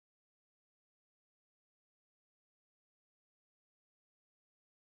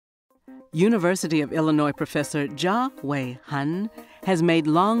University of Illinois professor Jiawei Han has made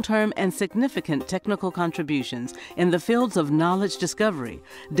long-term and significant technical contributions in the fields of knowledge discovery,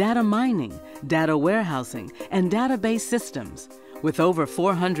 data mining, data warehousing, and database systems. With over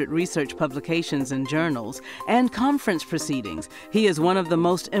 400 research publications in journals and conference proceedings, he is one of the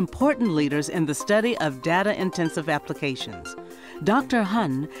most important leaders in the study of data-intensive applications. Dr.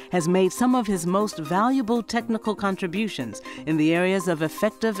 Han has made some of his most valuable technical contributions in the areas of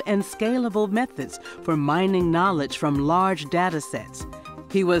effective and scalable methods for mining knowledge from large data sets.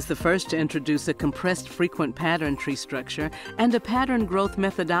 He was the first to introduce a compressed frequent pattern tree structure and a pattern growth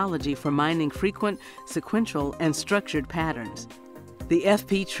methodology for mining frequent, sequential, and structured patterns. The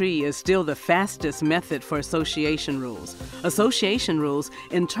FP tree is still the fastest method for association rules. Association rules,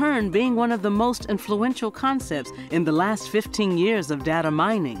 in turn, being one of the most influential concepts in the last 15 years of data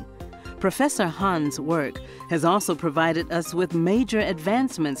mining. Professor Han's work has also provided us with major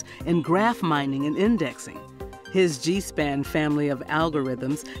advancements in graph mining and indexing. His GSPAN family of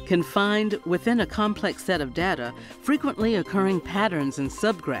algorithms can find, within a complex set of data, frequently occurring patterns and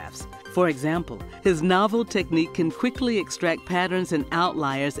subgraphs. For example, his novel technique can quickly extract patterns and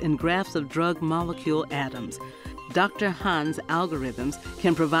outliers in graphs of drug molecule atoms. Dr. Han's algorithms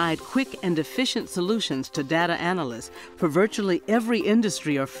can provide quick and efficient solutions to data analysts for virtually every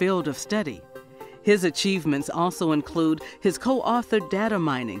industry or field of study. His achievements also include his co-authored Data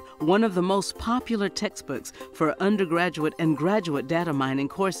Mining, one of the most popular textbooks for undergraduate and graduate data mining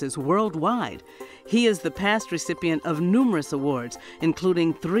courses worldwide. He is the past recipient of numerous awards,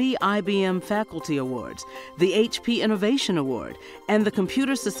 including 3 IBM Faculty Awards, the HP Innovation Award, and the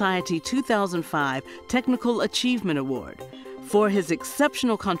Computer Society 2005 Technical Achievement Award. For his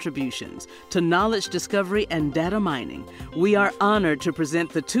exceptional contributions to knowledge discovery and data mining, we are honored to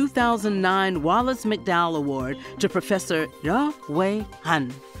present the 2009 Wallace McDowell Award to Professor Jiawei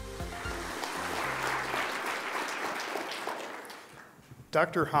Han.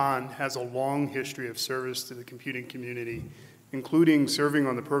 Dr. Han has a long history of service to the computing community, including serving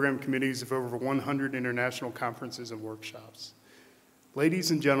on the program committees of over 100 international conferences and workshops.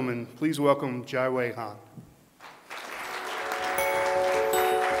 Ladies and gentlemen, please welcome Jiawei Han.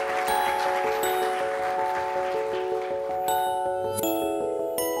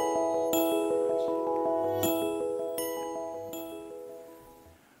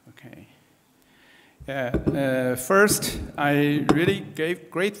 First, I'm very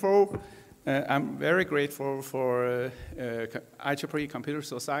grateful for IEEE Computer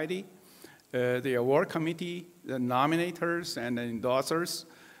Society, the award committee, the nominators, and the endorsers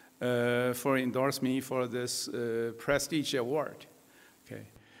for endorsing me for this prestige award. Okay.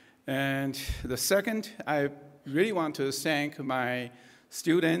 And the second, I really want to thank my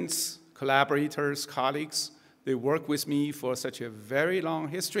students, collaborators, colleagues. They work with me for such a very long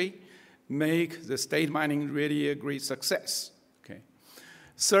history, make the state mining really a great success. Okay.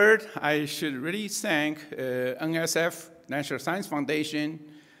 Third, I should really thank NSF, National Science Foundation,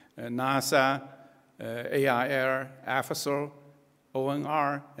 NASA, AIR, AFSO,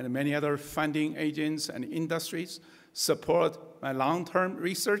 ONR, and many other funding agents and industries support my long-term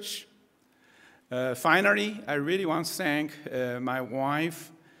research. Finally, I really want to thank my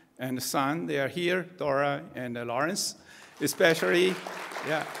wife and son. They are here, Dora and Lawrence, especially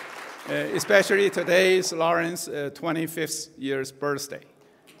today's Lawrence's 25th year's birthday,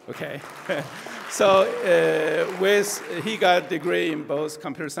 okay? So he got a degree in both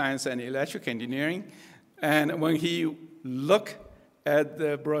computer science and electrical engineering, and when he looked at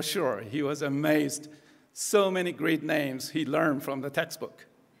the brochure, he was amazed. So many great names he learned from the textbook.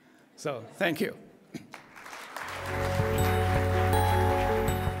 So thank you.